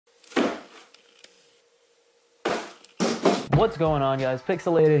What's going on, guys?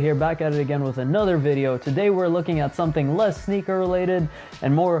 Pixelated here, back at it again with another video. Today we're looking at something less sneaker related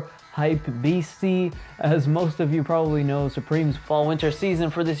and more hype beastie. As most of you probably know, Supreme's fall winter season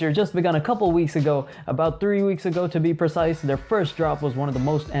for this year just begun a couple weeks ago, about 3 weeks ago to be precise. Their first drop was one of the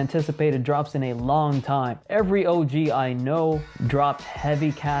most anticipated drops in a long time. Every OG I know dropped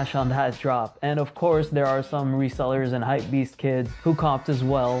heavy cash on that drop, and of course there are some resellers and hype beast kids who copped as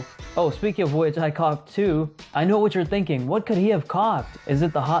well. Oh, speaking of which, I copped too. I know what you're thinking, what could he have copped? Is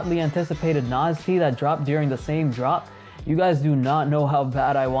it the hotly anticipated Nas tee that dropped during the same drop? You guys do not know how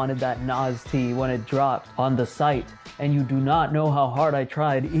bad I wanted that Nas tee when it dropped on the site, and you do not know how hard I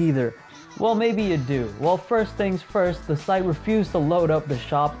tried either. Well, maybe you do. Well, first things first, the site refused to load up the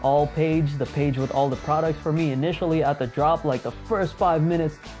shop all page, the page with all the products for me initially at the drop, like the first 5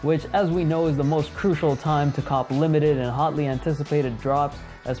 minutes, which as we know is the most crucial time to cop limited and hotly anticipated drops,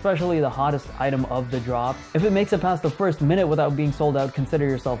 especially the hottest item of the drop. If it makes it past the first minute without being sold out, consider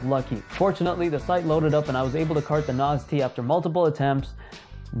yourself lucky. Fortunately, the site loaded up and I was able to cart the Nas tee after multiple attempts.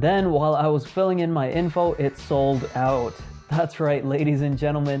 Then while I was filling in my info, it sold out. That's right, ladies and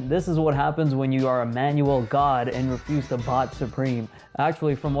gentlemen, this is what happens when you are a manual god and refuse to bot Supreme.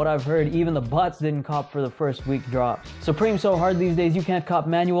 Actually, from what I've heard, even the bots didn't cop for the first week drop. Supreme's so hard these days you can't cop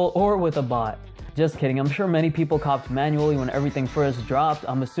manual or with a bot. Just kidding, I'm sure many people copped manually when everything first dropped.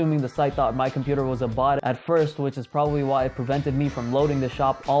 I'm assuming the site thought my computer was a bot at first, which is probably why it prevented me from loading the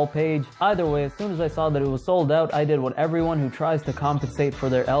shop all page. Either way, as soon as I saw that it was sold out, I did what everyone who tries to compensate for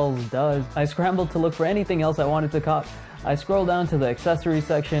their L's does. I scrambled to look for anything else I wanted to cop. I scroll down to the accessory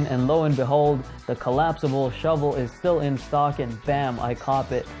section and lo and behold, the collapsible shovel is still in stock and bam, I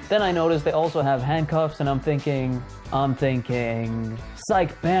cop it. Then I noticed they also have handcuffs and I'm thinking,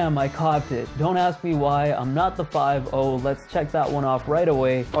 psych, bam, I copped it. Don't ask me why, I'm not the 5-0, let's check that one off right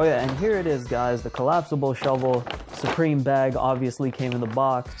away. Oh yeah, and here it is, guys, the collapsible shovel. Supreme bag obviously came in the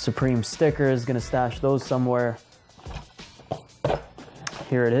box. Supreme stickers, gonna stash those somewhere.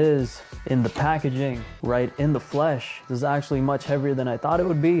 Here it is. In the packaging, right in the flesh. This is actually much heavier than I thought it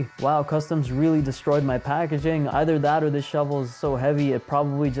would be. Wow, customs really destroyed my packaging. Either that or this shovel is so heavy it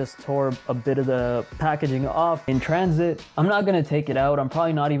probably just tore a bit of the packaging off in transit. I'm not gonna take it out. I'm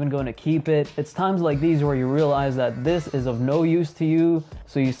probably not even going to keep it. It's times like these where you realize that this is of no use to you,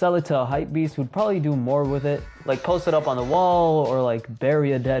 so you sell it to a hype beast who'd probably do more with it. Like post it up on the wall, or like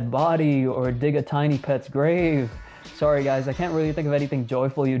bury a dead body, or dig a tiny pet's grave. Sorry guys, I can't really think of anything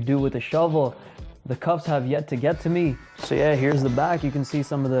joyful you do with a shovel. The cuffs have yet to get to me. So yeah, here's the back. You can see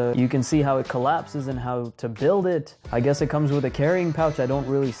you can see how it collapses and how to build it. I guess it comes with a carrying pouch. I don't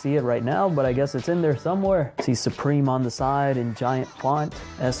really see it right now, but I guess it's in there somewhere. See Supreme on the side in giant font.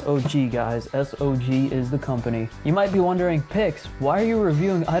 SOG, guys, SOG is the company. You might be wondering, Pix, why are you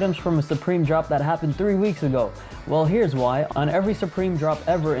reviewing items from a Supreme drop that happened 3 weeks ago? Well, here's why. On every Supreme drop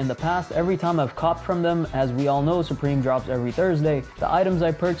ever in the past, every time I've copped from them, as we all know, Supreme drops every Thursday, the items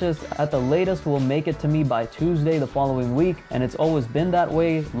I purchased at the latest will make it to me by Tuesday the following week, and it's always been that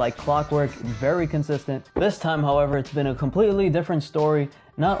way, like clockwork, very consistent. This time, however, it's been a completely different story.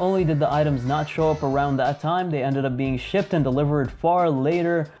 Not only did the items not show up around that time, they ended up being shipped and delivered far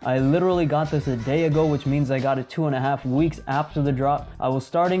later. I literally got this a day ago, which means I got it 2.5 weeks after the drop. I was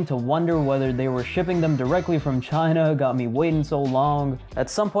starting to wonder whether they were shipping them directly from China, got me waiting so long. At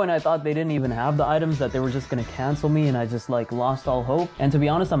some point I thought they didn't even have the items, that they were just gonna cancel me, and I just like lost all hope. And to be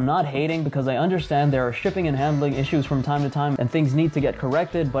honest, I'm not hating, because I understand there are shipping and handling issues from time to time and things need to get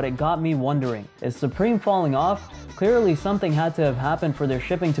corrected, but it got me wondering, is Supreme falling off? Clearly something had to have happened for their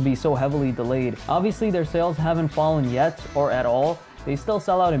shipping to be so heavily delayed. Obviously their sales haven't fallen yet or at all. They still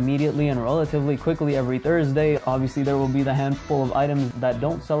sell out immediately and relatively quickly every Thursday. Obviously there will be the handful of items that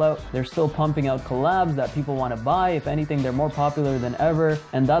don't sell out. They're still pumping out collabs that people want to buy. If anything, they're more popular than ever,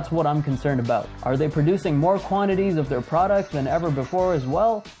 and that's what I'm concerned about. Are they producing more quantities of their products than ever before as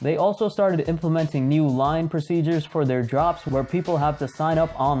well? They also started implementing new line procedures for their drops where people have to sign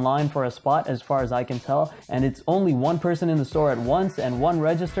up online for a spot, as far as I can tell, and it's only one person in the store at once and one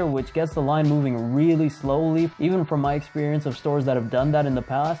register, which gets the line moving really slowly, even from my experience of stores that have done that in the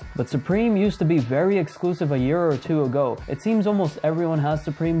past. But Supreme used to be very exclusive a year or two ago. It seems almost everyone has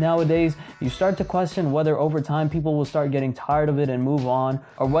Supreme nowadays. You start to question whether over time people will start getting tired of it and move on,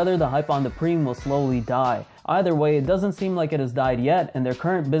 or whether the hype on the Supreme will slowly die. Either way, it doesn't seem like it has died yet, and their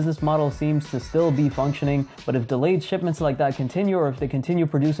current business model seems to still be functioning. But if delayed shipments like that continue, or if they continue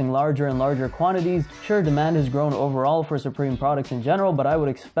producing larger and larger quantities, sure, demand has grown overall for Supreme products in general, but I would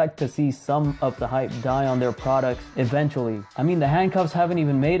expect to see some of the hype die on their products eventually. I mean, the handcuffs haven't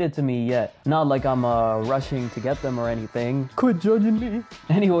even made it to me yet. Not like I'm rushing to get them or anything. Quit judging me.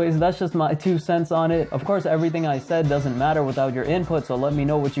 Anyways, that's just my 2 cents on it. Of course, everything I said doesn't matter without your input, so let me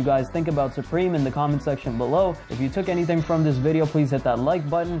know what you guys think about Supreme in the comment section below. If you took anything from this video, please hit that like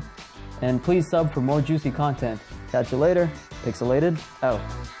button, and please sub for more juicy content. Catch you later. Pixelated out.